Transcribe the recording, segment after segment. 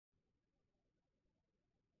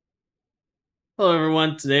Hello,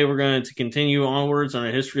 everyone. Today we're going to continue onwards on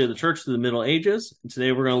a history of the church through the Middle Ages. And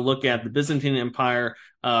today we're going to look at the Byzantine Empire,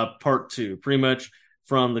 part two, pretty much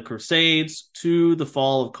from the Crusades to the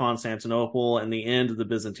fall of Constantinople and the end of the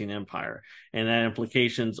Byzantine Empire, and that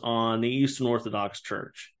implications on the Eastern Orthodox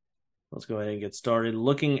Church. Let's go ahead and get started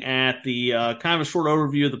looking at the kind of a short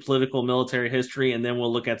overview of the political military history, and then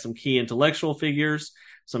we'll look at some key intellectual figures,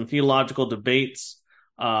 some theological debates,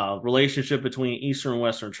 relationship between Eastern and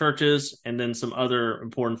Western churches, and then some other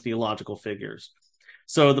important theological figures.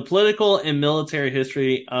 So the political and military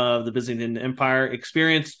history of the Byzantine Empire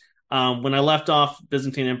experienced, when I left off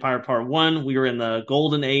Byzantine Empire Part 1, we were in the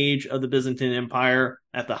golden age of the Byzantine Empire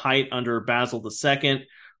at the height under Basil II. It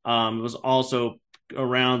was also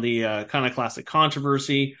around the iconoclastic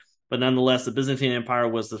controversy, but nonetheless, the Byzantine Empire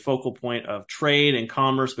was the focal point of trade and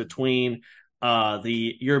commerce between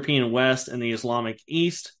the European West and the Islamic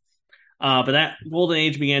East. But that golden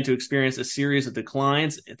age began to experience a series of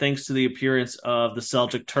declines thanks to the appearance of the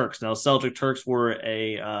Seljuk Turks. Now, the Seljuk Turks were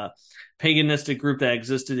a paganistic group that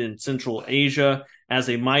existed in Central Asia. As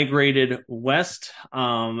they migrated west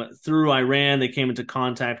through Iran, they came into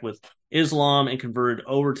contact with Islam and converted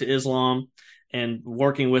over to Islam, and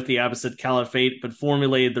working with the Abbasid Caliphate, but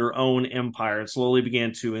formulated their own empire and slowly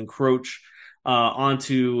began to encroach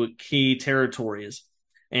onto key territories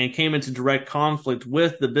and came into direct conflict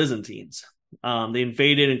with the Byzantines. They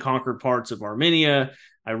invaded and conquered parts of Armenia,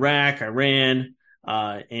 Iraq, Iran,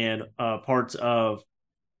 and parts of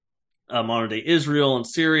modern-day Israel and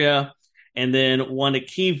Syria, and then won a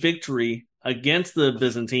key victory against the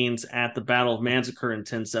Byzantines at the Battle of Manzikert in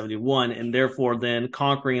 1071, and therefore then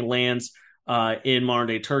conquering lands in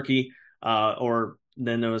modern-day Turkey, or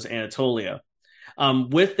then known as Anatolia.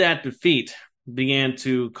 With that defeat, began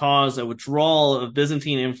to cause a withdrawal of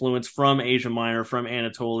Byzantine influence from Asia Minor, from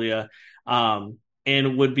Anatolia,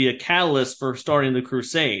 and would be a catalyst for starting the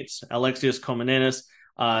Crusades. Alexius Comnenus,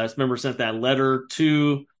 remember, sent that letter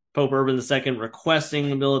to Pope Urban II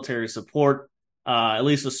requesting military support, at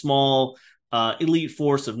least a small elite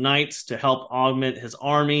force of knights to help augment his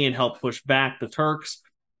army and help push back the Turks.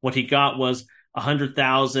 What he got was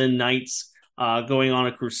 100,000 knights going on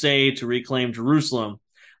a crusade to reclaim Jerusalem.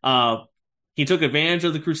 He took advantage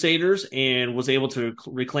of the Crusaders and was able to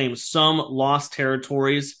reclaim some lost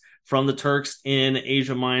territories from the Turks in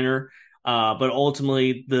Asia Minor, but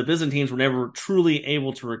ultimately the Byzantines were never truly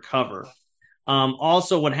able to recover.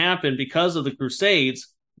 Also, what happened because of the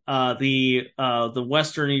Crusades, the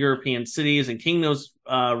Western European cities and kingdoms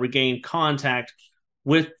regained contact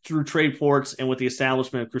through trade ports, and with the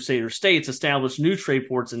establishment of Crusader states, established new trade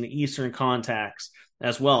ports in the Eastern contacts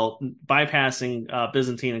as well, bypassing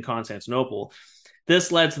Byzantine and Constantinople.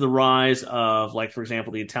 This led to the rise of, like, for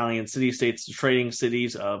example, the Italian city-states, the trading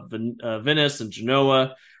cities of Venice and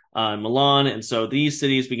Genoa, Milan. And so these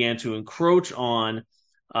cities began to encroach on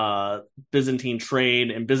Byzantine trade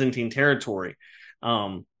and Byzantine territory.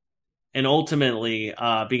 And ultimately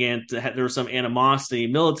there was some animosity,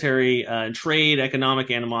 military and trade, economic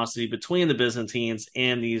animosity between the Byzantines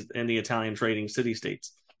and the Italian trading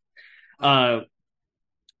city-states.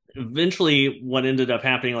 Eventually, what ended up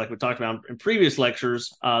happening, like we talked about in previous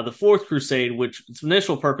lectures, the Fourth Crusade, which its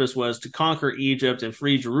initial purpose was to conquer Egypt and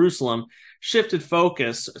free Jerusalem, shifted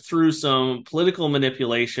focus through some political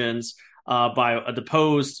manipulations by a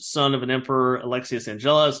deposed son of an emperor, Alexius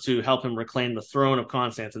Angelus, to help him reclaim the throne of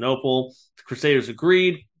Constantinople. The Crusaders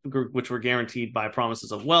agreed, which were guaranteed by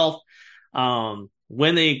promises of wealth.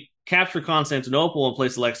 When they captured Constantinople and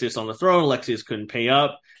placed Alexius on the throne, Alexius couldn't pay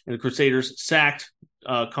up, and the Crusaders sacked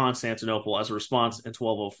Constantinople as a response in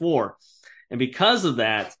 1204. And because of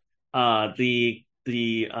that, the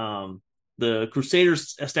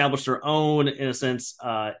Crusaders established their own, in a sense,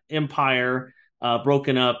 empire,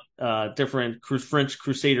 broken up different French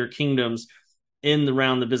Crusader kingdoms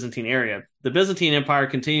around the Byzantine area. The Byzantine Empire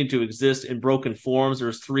continued to exist in broken forms.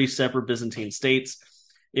 There's 3 separate Byzantine states.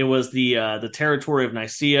 It was the territory of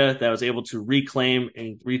Nicaea that was able to reclaim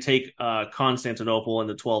and retake Constantinople in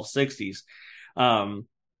the 1260s.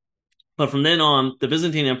 But from then on, the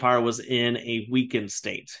Byzantine Empire was in a weakened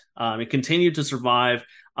state. It continued to survive,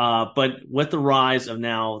 but with the rise of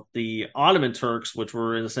now the Ottoman Turks, which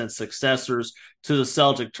were in a sense successors to the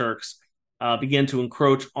Seljuk Turks, began to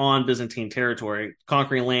encroach on Byzantine territory,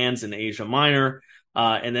 conquering lands in Asia Minor,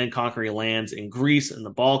 and then conquering lands in Greece and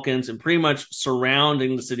the Balkans, and pretty much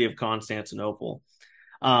surrounding the city of Constantinople.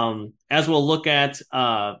 As we'll look at,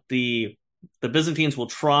 the Byzantines will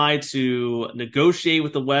try to negotiate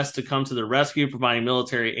with the West to come to their rescue, providing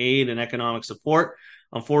military aid and economic support.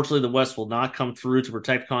 Unfortunately, the West will not come through to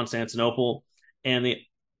protect Constantinople, and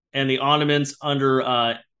the Ottomans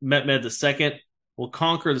under Mehmed II will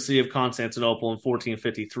conquer the city of Constantinople in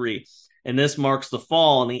 1453. And this marks the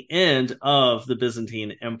fall and the end of the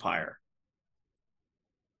Byzantine Empire.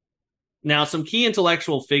 Now, some key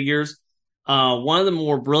intellectual figures. One of the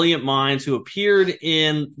more brilliant minds who appeared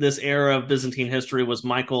in this era of Byzantine history was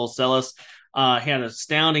Michael Psellos. He had an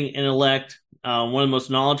astounding intellect, one of the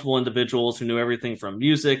most knowledgeable individuals who knew everything from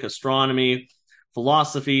music, astronomy,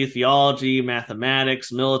 philosophy, theology,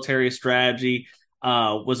 mathematics, military strategy,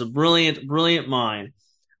 was a brilliant, brilliant mind.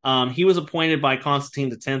 He was appointed by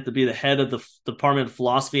Constantine X to be the head of the Department of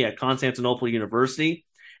Philosophy at Constantinople University.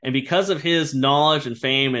 And because of his knowledge and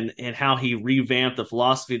fame and how he revamped the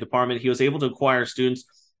philosophy department, he was able to acquire students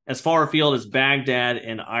as far afield as Baghdad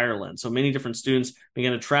and Ireland. So many different students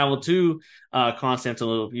began to travel to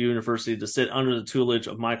Constantinople University to sit under the tutelage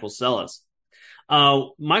of Michael Psellos.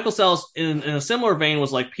 Michael Psellos, in a similar vein,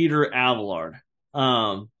 was like Peter Abelard,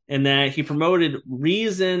 in that he promoted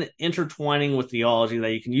reason intertwining with theology,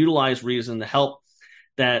 that you can utilize reason to help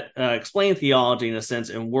that explain theology in a sense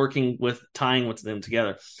and tying with them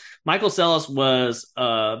together. Michael Psellos was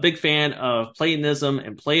a big fan of Platonism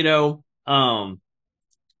and Plato.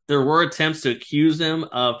 There were attempts to accuse him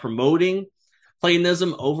of promoting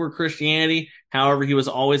Platonism over Christianity. However, he was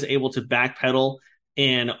always able to backpedal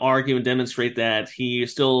and argue and demonstrate that he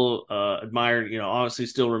still admired, obviously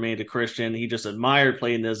still remained a Christian. He just admired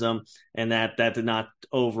Platonism, and that did not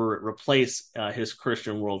replace his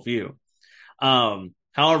Christian worldview.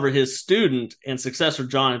 However, his student and successor,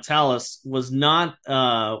 John Attalus, was not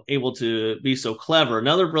able to be so clever.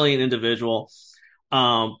 Another brilliant individual,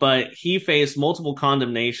 but he faced multiple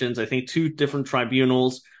condemnations, I think 2 different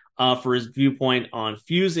tribunals for his viewpoint on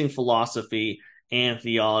fusing philosophy and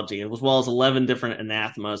theology, as well as 11 different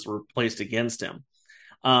anathemas were placed against him.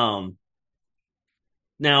 Now,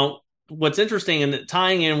 what's interesting and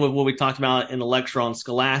tying in with what we talked about in the lecture on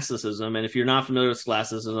scholasticism, and if you're not familiar with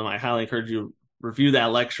scholasticism, I highly encourage you to review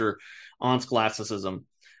that lecture on scholasticism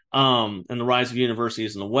and the rise of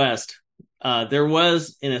universities in the West. There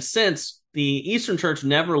was, in a sense, the Eastern Church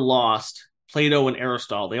never lost Plato and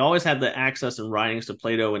Aristotle. They always had the access and writings to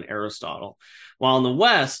Plato and Aristotle. While in the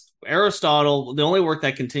West, Aristotle, the only work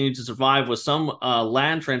that continued to survive was some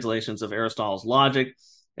Latin translations of Aristotle's logic.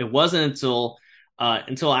 It wasn't until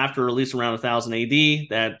after at least around 1000 AD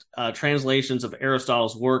that translations of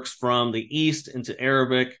Aristotle's works from the East into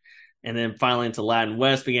Arabic and then finally into Latin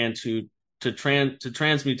West began to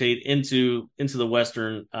transmutate into the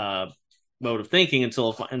Western mode of thinking,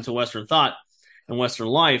 into Western thought and Western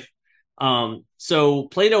life. So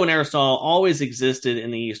Plato and Aristotle always existed in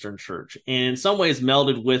the Eastern Church and in some ways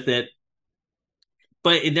melded with it,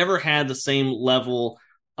 but it never had the same level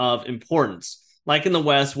of importance. Like in the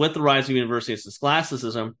West, with the rise of universities and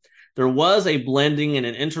scholasticism, there was a blending and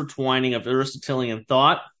an intertwining of Aristotelian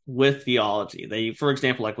thought with theology. For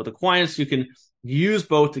example, like with Aquinas, you can use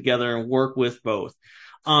both together and work with both.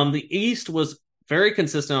 The East was very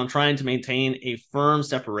consistent on trying to maintain a firm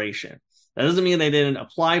separation. That doesn't mean they didn't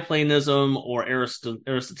apply Platonism or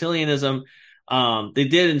Aristotelianism. They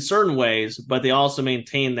did in certain ways, but they also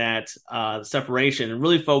maintained that separation and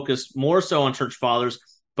really focused more so on church fathers,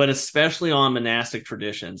 but especially on monastic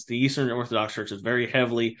traditions. The Eastern Orthodox Church is very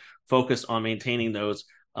heavily focused on maintaining those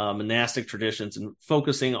monastic traditions and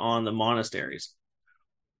focusing on the monasteries.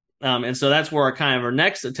 And so that's where our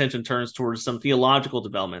next attention turns towards some theological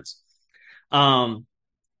developments.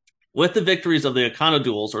 With the victories of the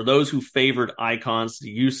iconodules, or those who favored icons, the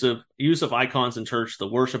use of icons in church, the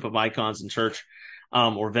worship of icons in church,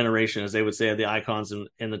 or veneration, as they would say, of the icons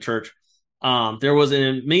in the church, there was an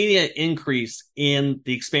immediate increase in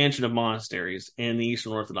the expansion of monasteries in the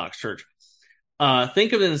Eastern Orthodox Church.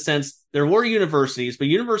 Think of it in a sense, there were universities, but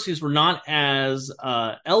universities were not as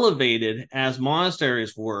elevated as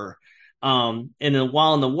monasteries were. While in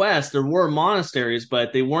the West, there were monasteries,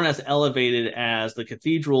 but they weren't as elevated as the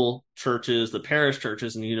cathedral churches, the parish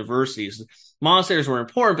churches, and the universities. Monasteries were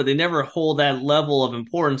important, but they never hold that level of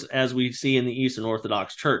importance as we see in the Eastern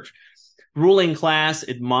Orthodox Church. Ruling class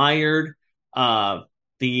admired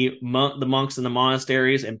the monks in the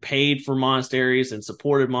monasteries and paid for monasteries and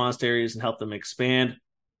supported monasteries and helped them expand.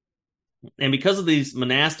 And because of these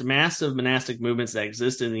massive monastic movements that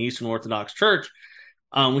existed in the Eastern Orthodox Church,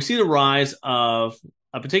 we see the rise of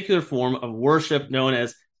a particular form of worship known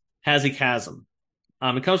as hesychasm.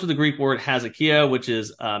 It comes from the Greek word hesychia, which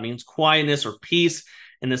means quietness or peace,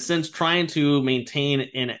 in a sense, trying to maintain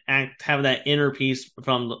and have that inner peace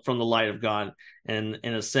from the light of God, in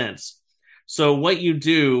a sense. So what you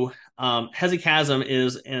do, hesychasm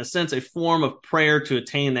is, in a sense, a form of prayer to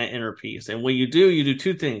attain that inner peace. And what you do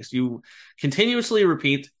 2 things. You continuously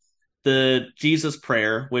repeat the Jesus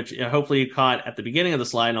prayer, which hopefully you caught at the beginning of the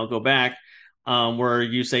slide, and I'll go back, where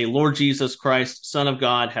you say, Lord Jesus Christ, Son of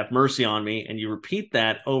God, have mercy on me. And you repeat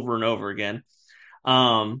that over and over again.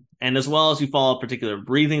 And as well as you follow particular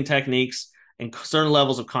breathing techniques and certain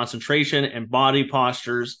levels of concentration and body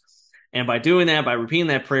postures. And by doing that, by repeating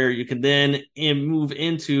that prayer, you can then move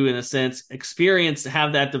into, in a sense,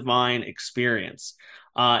 have that divine experience.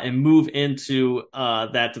 And move into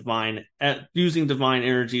that divine, using divine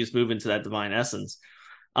energies, move into that divine essence.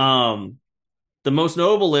 The most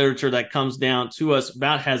notable literature that comes down to us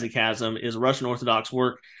about hesychasm is Russian Orthodox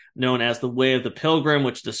work known as the Way of the Pilgrim,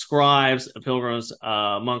 which describes a pilgrim's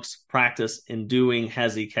monk's practice in doing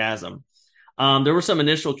hesychasm. There were some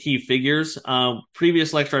initial key figures.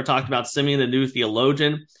 Previous lecture, I talked about Simeon the New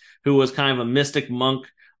Theologian, who was kind of a mystic monk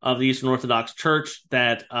of the Eastern Orthodox Church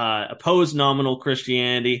that opposed nominal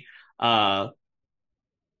Christianity and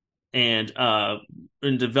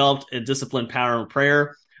developed a disciplined pattern of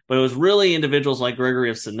prayer. But it was really individuals like Gregory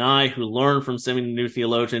of Sinai who learned from Simeon the New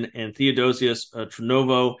Theologian and Theodosius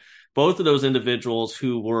Trinovo, both of those individuals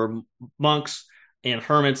who were monks and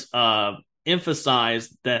hermits,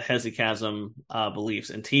 emphasized that hesychasm beliefs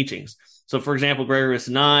and teachings. So, for example, Gregory of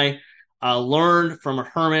Sinai learned from a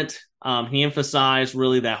hermit. He emphasized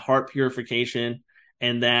really that heart purification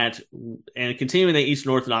and continuing the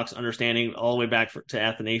Eastern Orthodox understanding all the way back to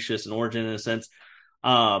Athanasius and Origen, in a sense,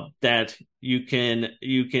 that you can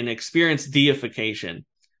experience deification.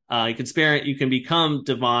 You can become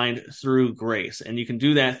divine through grace, and you can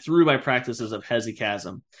do that by practices of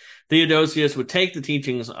hesychasm. Theodosius would take the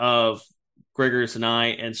teachings of Gregory of Sinai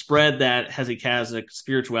and spread that hesychasmic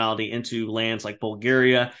spirituality into lands like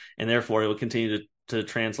Bulgaria, and therefore it would continue to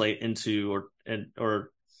translate into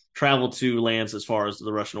or travel to lands as far as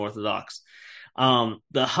the Russian Orthodox.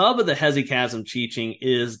 The hub of the hesychasm teaching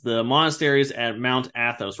is the monasteries at Mount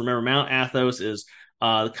Athos. Remember, Mount Athos is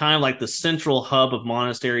kind of like the central hub of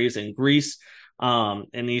monasteries in Greece, in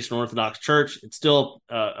the Eastern Orthodox Church. It's still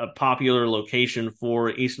a popular location for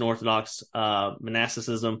Eastern Orthodox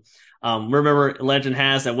monasticism. Remember, legend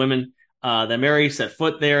has that that Mary set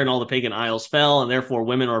foot there and all the pagan idols fell, and therefore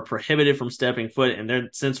women are prohibited from stepping foot, and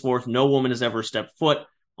henceforth no woman has ever stepped foot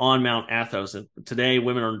on Mount Athos. And today,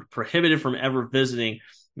 women are prohibited from ever visiting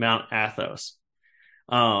Mount Athos.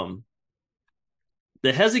 The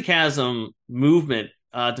hesychasm movement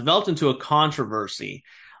developed into a controversy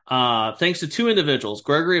thanks to two individuals,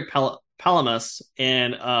 Gregory of Palamas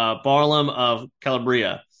and Barlaam of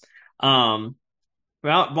Calabria.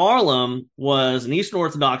 Barlaam was an Eastern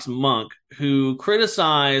Orthodox monk who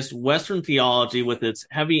criticized Western theology with its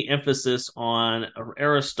heavy emphasis on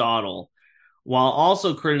Aristotle, while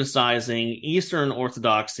also criticizing Eastern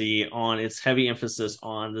Orthodoxy on its heavy emphasis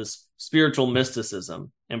on this spiritual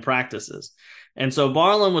mysticism and practices. And so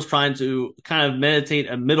Barlaam was trying to kind of meditate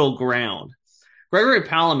a middle ground. Gregory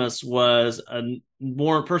Palamas was a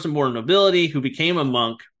person born in nobility who became a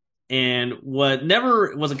monk, and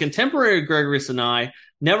never was a contemporary of Gregory Sinai,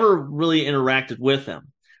 never really interacted with him,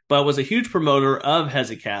 but was a huge promoter of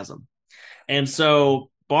hesychasm. And so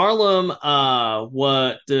Barlaam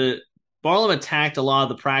attacked a lot of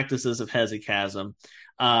the practices of hesychasm,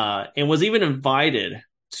 and was even invited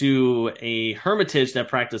to a hermitage that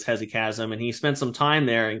practiced hesychasm, and he spent some time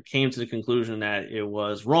there and came to the conclusion that it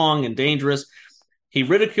was wrong and dangerous. He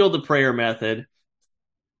ridiculed the prayer method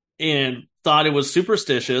and thought it was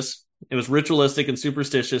superstitious. It was ritualistic and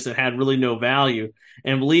superstitious and had really no value,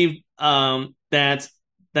 and believed that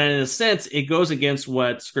in a sense it goes against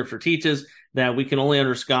what Scripture teaches, that we can only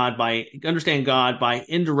understand God by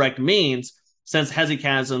indirect means, since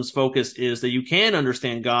hesychasm's focus is that you can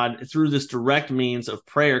understand God through this direct means of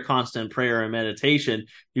prayer, constant prayer and meditation.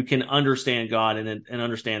 You can understand God and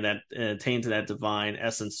understand that and attain to that divine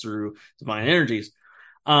essence through divine energies.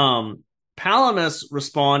 Palamas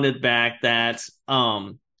responded back that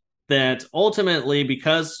ultimately,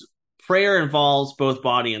 because prayer involves both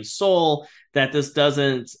body and soul, that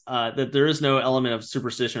that there is no element of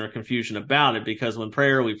superstition or confusion about it, because when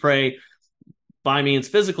we pray by means,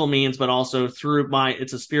 physical means, but also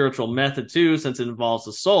it's a spiritual method too, since it involves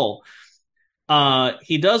the soul.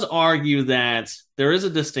 He does argue that there is a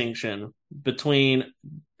distinction between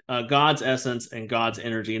God's essence and God's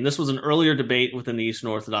energy. And this was an earlier debate within the Eastern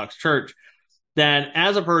Orthodox Church, that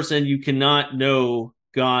as a person, you cannot know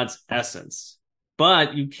God's essence,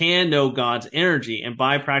 but you can know God's energy. And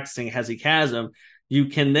by practicing hesychasm, you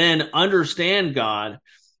can then understand God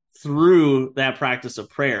through that practice of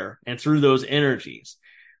prayer and through those energies,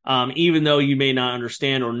 even though you may not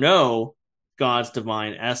understand or know God's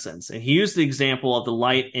divine essence. And he used the example of the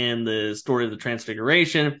light in the story of the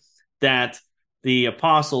Transfiguration, that the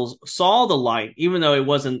apostles saw the light, even though it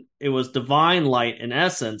was divine light in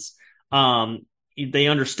essence. They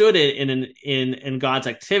understood it in God's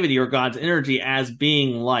activity or God's energy as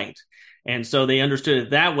being light. And so they understood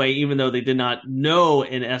it that way, even though they did not know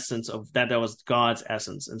in essence of that was God's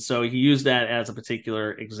essence. And so he used that as a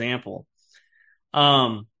particular example.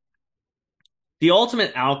 The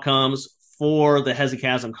ultimate outcomes for the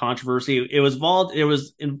hesychasm controversy, it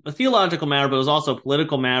was in a theological matter, but it was also a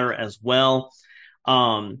political matter as well.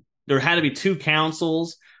 There had to be two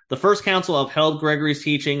councils. The first council upheld Gregory's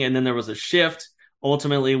teaching, and then there was a shift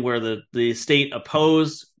ultimately where the state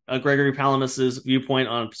opposed Gregory Palamas's viewpoint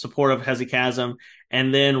on support of hesychasm,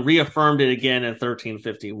 and then reaffirmed it again in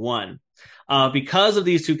 1351. Because of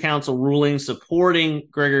these two council rulings supporting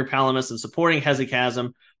Gregory Palamas and supporting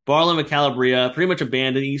hesychasm, Barlaam of Calabria pretty much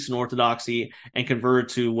abandoned Eastern Orthodoxy and converted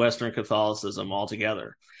to Western Catholicism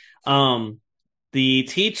altogether. The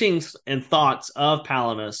teachings and thoughts of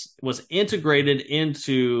Palamas was integrated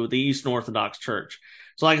into the Eastern Orthodox Church.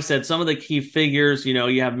 So like I said, some of the key figures,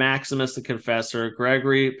 you have Maximus the Confessor,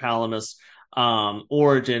 Gregory Palamas,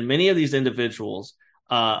 Origen, many of these individuals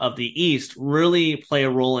of the East really play a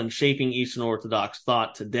role in shaping Eastern Orthodox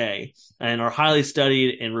thought today and are highly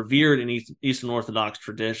studied and revered in Eastern Orthodox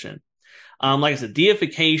tradition. Like I said,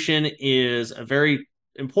 deification is a very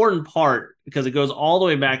important part because it goes all the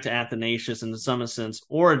way back to Athanasius and, in some sense,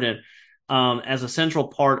 Origen as a central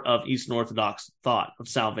part of Eastern Orthodox thought of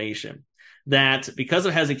salvation. That because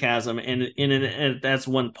of hesychasm, and that's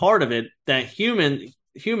one part of it, that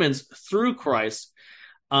humans through Christ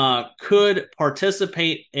could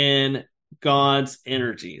participate in God's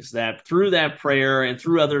energies, that through that prayer and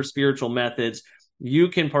through other spiritual methods, you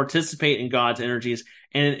can participate in God's energies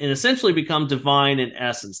and essentially become divine in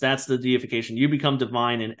essence. That's the deification. You become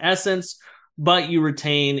divine in essence, but you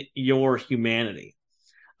retain your humanity.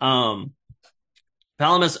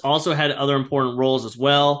 Palamas also had other important roles as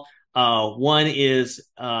well. One is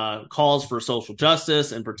calls for social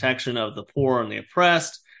justice and protection of the poor and the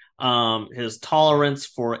oppressed. His tolerance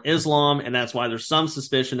for Islam, and that's why there's some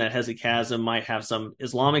suspicion that hesychasm might have some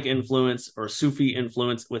Islamic influence or Sufi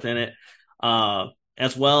influence within it,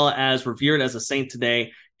 as well as revered as a saint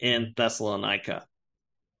today in Thessalonica.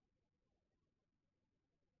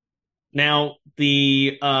 Now,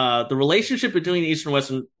 the relationship between Eastern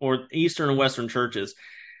and Western churches,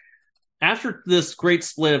 after this great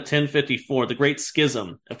split of 1054, the Great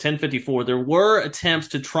Schism of 1054, there were attempts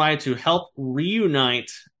to try to help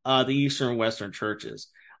reunite the Eastern and Western churches.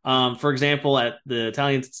 For example, at the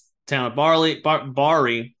Italian town of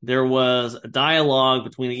Bari, there was a dialogue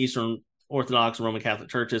between the Eastern Orthodox and Roman Catholic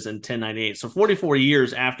churches in 1098. So 44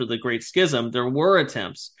 years after the Great Schism, there were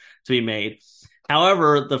attempts to be made.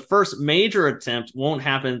 However, the first major attempt won't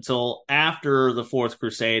happen until after the Fourth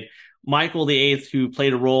Crusade. Michael VIII, who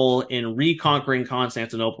played a role in reconquering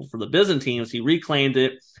Constantinople for the Byzantines, he reclaimed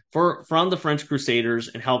it from the French Crusaders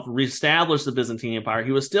and helped reestablish the Byzantine Empire.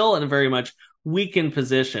 He was still in a very much weakened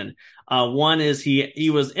position. One is he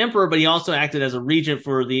was emperor, but he also acted as a regent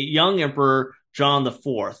for the young emperor John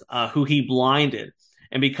IV, who he blinded.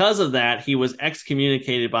 And because of that, he was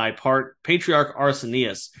excommunicated by Patriarch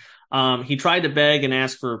Arsenius. He tried to beg and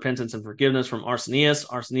ask for repentance and forgiveness from Arsenius.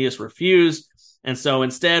 Arsenius refused. And so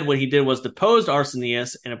instead, what he did was deposed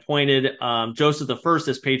Arsenius and appointed Joseph I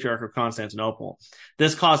as Patriarch of Constantinople.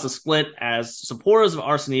 This caused a split as supporters of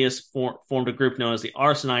Arsenius formed a group known as the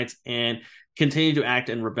Arsenites and continued to act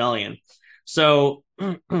in rebellion. So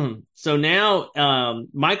now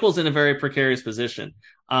Michael's in a very precarious position.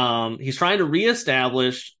 He's trying to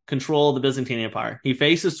reestablish control of the Byzantine Empire. He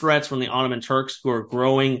faces threats from the Ottoman Turks who are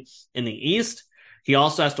growing in the east. He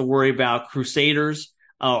also has to worry about crusaders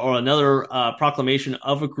or another proclamation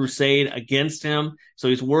of a crusade against him. So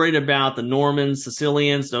he's worried about the Normans,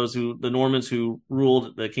 Sicilians, the Normans who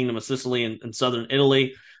ruled the Kingdom of Sicily and southern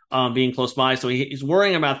Italy being close by. So he's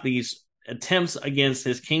worrying about these attempts against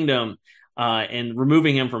his kingdom and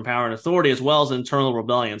removing him from power and authority, as well as internal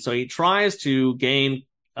rebellion. So he tries to gain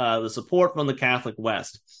the support from the Catholic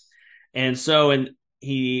West. And so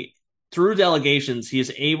through delegations, he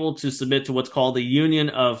is able to submit to what's called the Union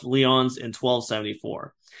of Lyons in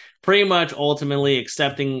 1274, pretty much ultimately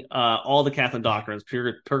accepting all the Catholic doctrines,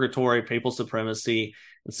 purgatory, papal supremacy,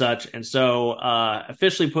 and such. And so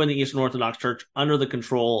officially putting the Eastern Orthodox Church under the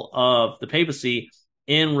control of the papacy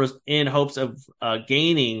in hopes of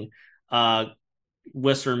gaining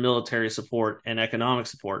Western military support and economic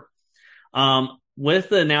support. With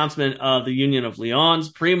the announcement of the Union of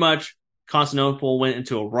Lyons, pretty much Constantinople went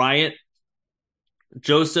into a riot.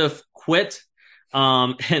 Joseph quit,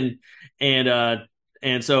 and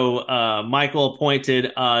And so Michael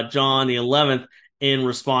appointed John the 11th in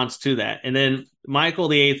response to that. And then Michael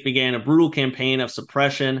the 8th began a brutal campaign of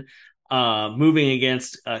suppression, moving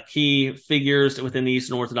against key figures within the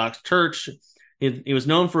Eastern Orthodox Church. He was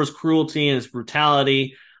known for his cruelty and his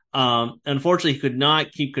brutality. Unfortunately, he could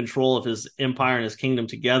not keep control of his empire and his kingdom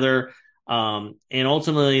together. And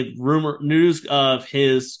ultimately, news of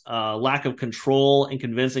his lack of control and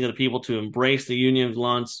convincing of the people to embrace the Union of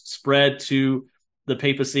Lyons spread to the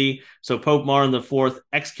papacy. So Pope Martin IV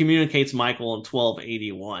excommunicates Michael in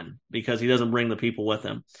 1281 because he doesn't bring the people with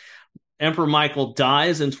him. Emperor Michael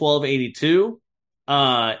dies in 1282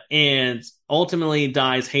 and ultimately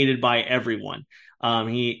dies hated by everyone.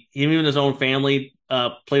 Even his own family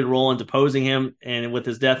played a role in deposing him, and with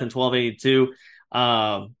his death in 1282,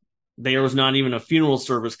 there was not even a funeral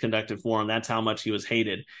service conducted for him. That's how much he was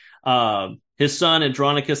hated. His son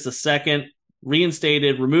Andronicus II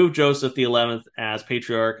removed Joseph the 11th as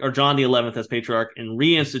patriarch, or John the 11th as patriarch, and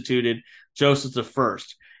reinstituted Joseph the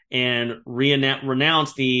First, and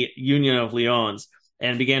renounced the Union of Lyons,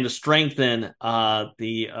 and began to strengthen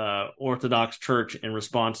the Orthodox Church in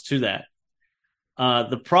response to that.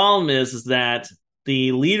 The problem is that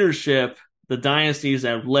the leadership, the dynasties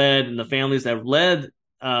that have led, and the families that have led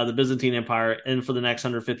the Byzantine Empire and for the next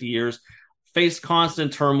 150 years faced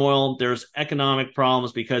constant turmoil. There's economic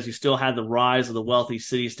problems because you still had the rise of the wealthy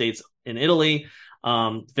city-states in Italy.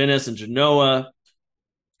 Venice and Genoa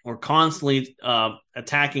were constantly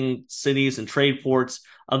attacking cities and trade ports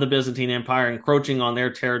of the Byzantine Empire, encroaching on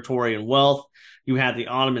their territory and wealth. You had the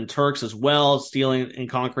Ottoman Turks as well, stealing and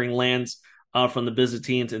conquering lands from the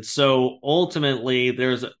Byzantines. And so ultimately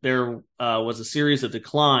there was a series of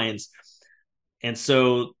declines. And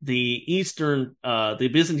so the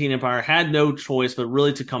Byzantine Empire had no choice but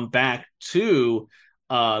really to come back to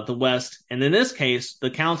the West. And in this case, the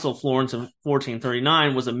Council of Florence in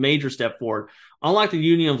 1439 was a major step forward. Unlike the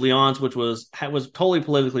Union of Lyons, which was totally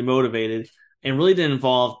politically motivated and really didn't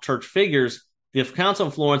involve church figures, the Council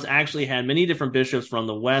of Florence actually had many different bishops from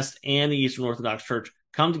the West and the Eastern Orthodox Church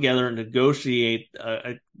come together and negotiate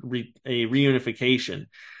a reunification.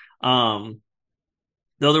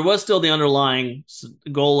 Though there was still the underlying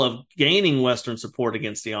goal of gaining Western support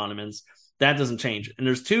against the Ottomans, that doesn't change. And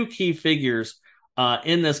there's two key figures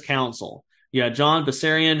in this council. You had John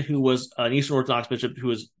Bessarion, who was an Eastern Orthodox bishop who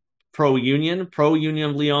was pro-Union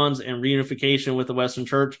of Lyons and reunification with the Western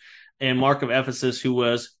Church, and Mark of Ephesus, who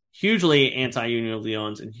was hugely anti-Union of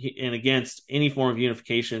Lyons and against any form of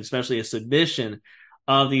unification, especially a submission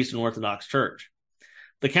of the Eastern Orthodox Church.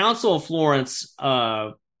 The Council of Florence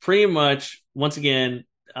pretty much, once again,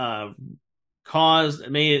 pretty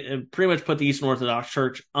much put the Eastern Orthodox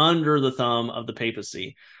Church under the thumb of the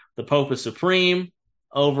papacy. The Pope is supreme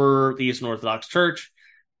over the Eastern Orthodox Church.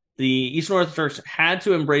 The Eastern Orthodox Church had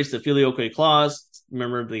to embrace the Filioque clause.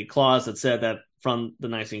 Remember the clause that said that from the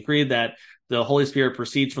Nicene Creed that the Holy Spirit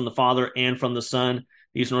proceeds from the Father and from the Son.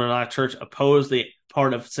 The Eastern Orthodox Church opposed the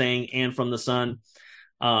part of saying and from the Son.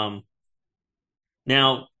 Now,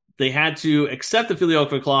 they had to accept the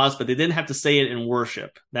Filioque clause, but they didn't have to say it in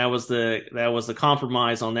worship. That was the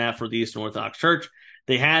compromise on that for the Eastern Orthodox Church.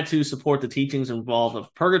 They had to support the teachings involved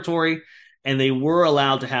of purgatory, and they were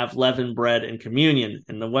allowed to have leavened bread in communion.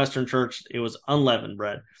 In the Western Church, it was unleavened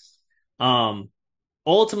bread.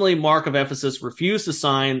 Ultimately, Mark of Ephesus refused to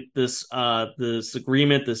sign this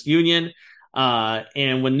agreement, this union.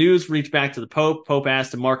 And when news reached back to the Pope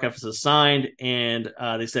asked if Mark Ephesus signed, and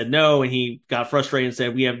they said no, and he got frustrated and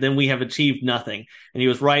said, we have achieved nothing. And he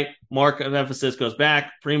was right. Mark of Ephesus goes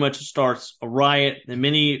back, pretty much starts a riot, and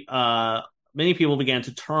many people began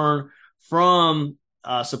to turn from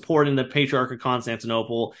supporting the Patriarch of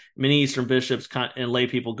Constantinople. Many Eastern bishops and lay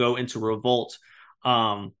people go into revolt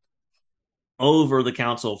over the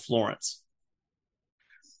Council of Florence.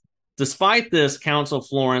 Despite this Council of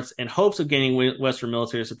Florence and hopes of gaining Western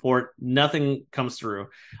military support, nothing comes through.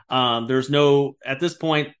 At this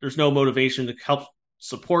point, there's no motivation to help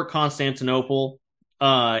support Constantinople.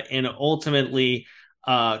 And ultimately,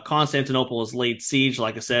 Constantinople is laid siege,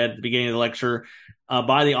 like I said at the beginning of the lecture,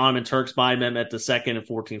 by the Ottoman Turks by Mehmet II in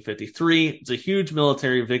 1453. It's a huge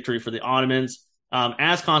military victory for the Ottomans.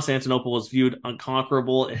 As Constantinople was viewed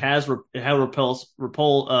unconquerable, it had repulsed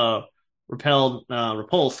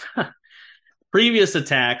previous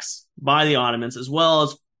attacks by the Ottomans, as well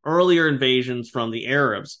as earlier invasions from the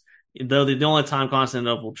Arabs. Though the only time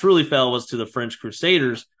Constantinople truly fell was to the French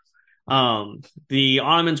Crusaders, the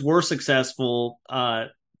Ottomans were successful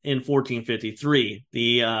in 1453.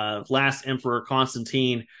 The last emperor,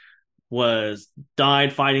 Constantine,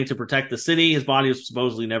 died fighting to protect the city. His body was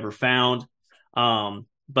supposedly never found.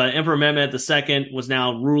 But Emperor Mehmed II was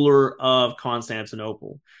now ruler of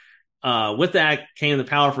Constantinople. With that came the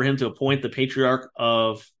power for him to appoint the Patriarch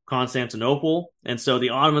of Constantinople. And so the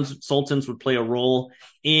Ottoman sultans would play a role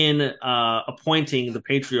in appointing the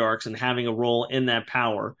patriarchs and having a role in that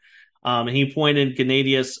power. And he appointed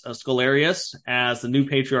Gennadius Scholarius as the new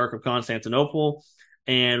Patriarch of Constantinople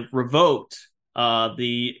and revoked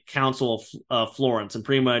the Council of Florence and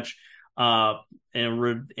pretty much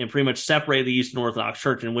separate the Eastern Orthodox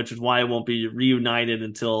Church, and which is why it won't be reunited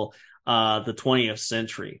until the 20th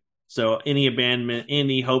century. So any abandonment,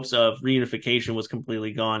 any hopes of reunification was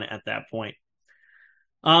completely gone at that point.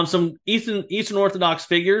 Some Eastern Orthodox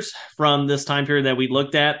figures from this time period that we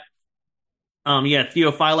looked at.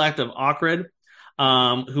 Theophylact of Ohrid,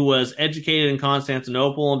 who was educated in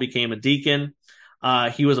Constantinople and became a deacon.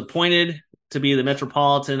 He was appointed to be the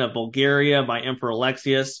Metropolitan of Bulgaria by Emperor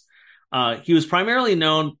Alexius. He was primarily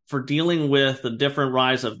known for dealing with the different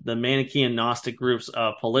rise of the Manichaean Gnostic groups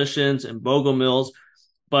of Paulicians and Bogomils,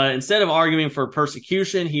 but instead of arguing for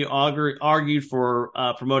persecution, he argued for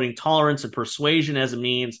promoting tolerance and persuasion as a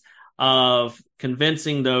means of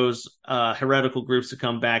convincing those heretical groups to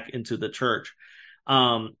come back into the church.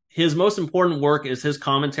 His most important work is his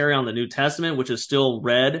commentary on the New Testament, which is still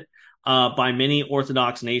read by many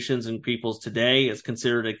Orthodox nations and peoples today. It's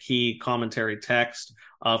considered a key commentary text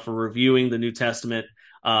for reviewing the New Testament,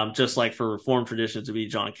 just like for Reformed traditions to be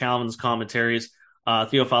John Calvin's commentaries.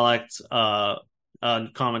 Theophylact's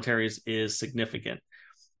commentaries is significant.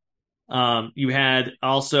 You had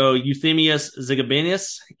also Euthemius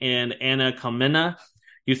Zigabenus and Anna Comnena.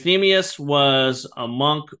 Euthemius was a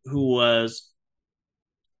monk who was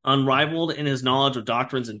unrivaled in his knowledge of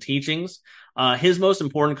doctrines and teachings. His most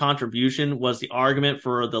important contribution was the argument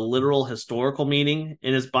for the literal historical meaning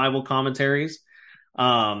in his Bible commentaries.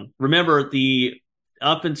 Remember,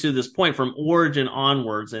 up until this point, from Origen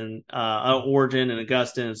onwards, and Origen and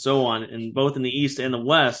Augustine and so on, and both in the East and the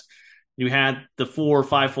West, you had the 4 or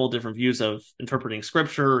 5-fold different views of interpreting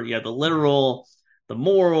Scripture. You had the literal, the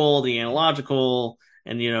moral, the analogical,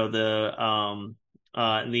 and the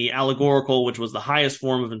allegorical, which was the highest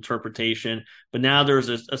form of interpretation. But now there's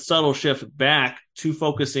a subtle shift back to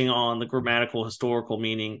focusing on the grammatical historical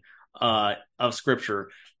meaning of Scripture.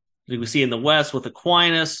 We see in the West with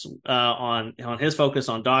Aquinas on his focus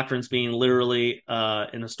on doctrines being literally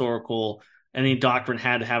in historical. Any doctrine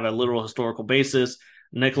had to have a literal historical basis.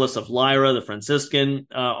 Nicholas of Lyra, the Franciscan,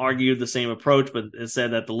 argued the same approach, but it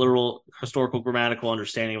said that the literal historical grammatical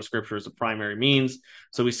understanding of Scripture is the primary means.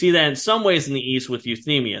 So we see that in some ways in the East with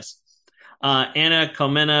Euthemius. Anna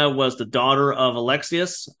Comnena was the daughter of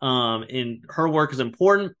Alexius, and her work is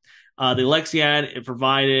important. The Alexiad, it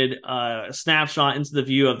provided a snapshot into the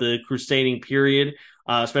view of the crusading period,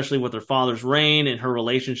 especially with her father's reign and her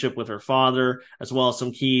relationship with her father, as well as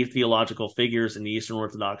some key theological figures in the Eastern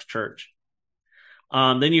Orthodox Church.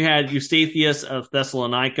 Then you had Eustathius of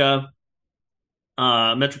Thessalonica,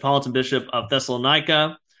 Metropolitan Bishop of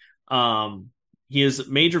Thessalonica. His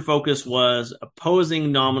major focus was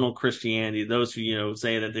opposing nominal Christianity, those who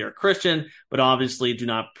say that they are Christian, but obviously do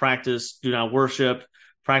not practice, do not worship,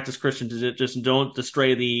 practice Christian, just don't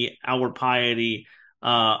astray the outward piety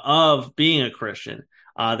of being a Christian.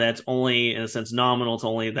 That's only, in a sense, nominal. It's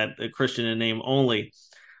only that a Christian in name only.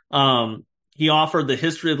 He offered the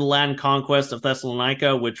history of the Latin conquest of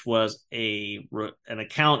Thessalonica, which was an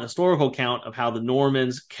historical account of how the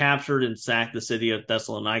Normans captured and sacked the city of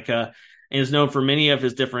Thessalonica, and is known for many of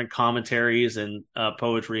his different commentaries and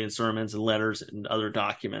poetry and sermons and letters and other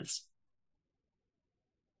documents.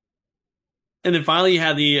 And then finally, you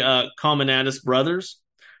had the Comminatus brothers.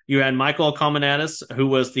 You had Michael Comminatus, who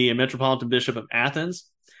was the Metropolitan Bishop of Athens.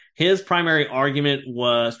 His primary argument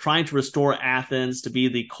was trying to restore Athens to be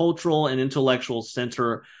the cultural and intellectual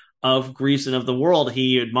center of Greece and of the world.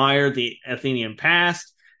 He admired the Athenian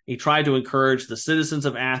past. He tried to encourage the citizens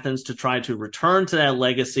of Athens to try to return to that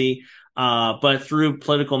legacy, but through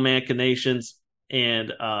political machinations,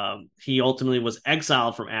 and he ultimately was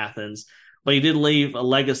exiled from Athens. But he did leave a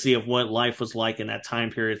legacy of what life was like in that time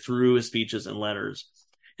period through his speeches and letters.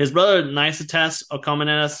 His brother Nicetas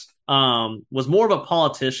Okomnenos was more of a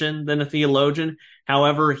politician than a theologian.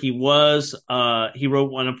 However, he wrote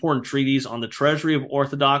an important treatise on the treasury of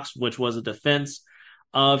Orthodox, which was a defense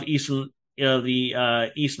of Eastern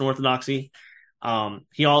Orthodoxy.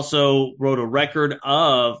 He also wrote a record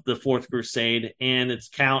of the Fourth Crusade and its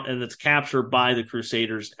capture by the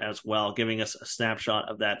Crusaders as well, giving us a snapshot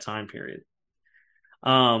of that time period.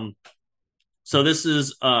 So this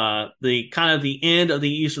is the kind of the end of the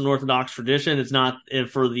Eastern Orthodox tradition. It's not in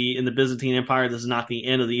the Byzantine Empire. This is not the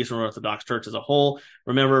end of the Eastern Orthodox Church as a whole.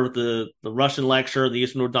 Remember the Russian lecture, the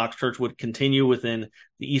Eastern Orthodox Church would continue within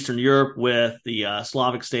the Eastern Europe with the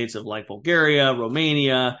Slavic states of like Bulgaria,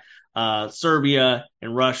 Romania, Serbia,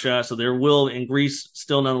 and Russia. So there will, in Greece,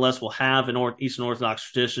 still nonetheless will have an Eastern Orthodox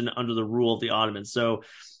tradition under the rule of the Ottomans. So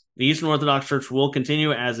the Eastern Orthodox Church will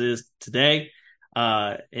continue as is today.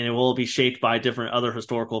 And it will be shaped by different other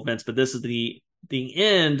historical events. But this is the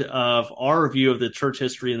end of our review of the church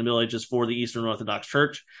history in the Middle Ages for the Eastern Orthodox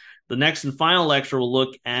Church. The next and final lecture will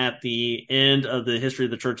look at the end of the history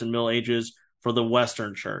of the church in the Middle Ages for the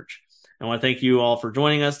Western Church. I want to thank you all for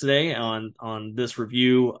joining us today on this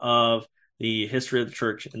review of the history of the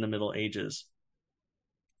church in the Middle Ages.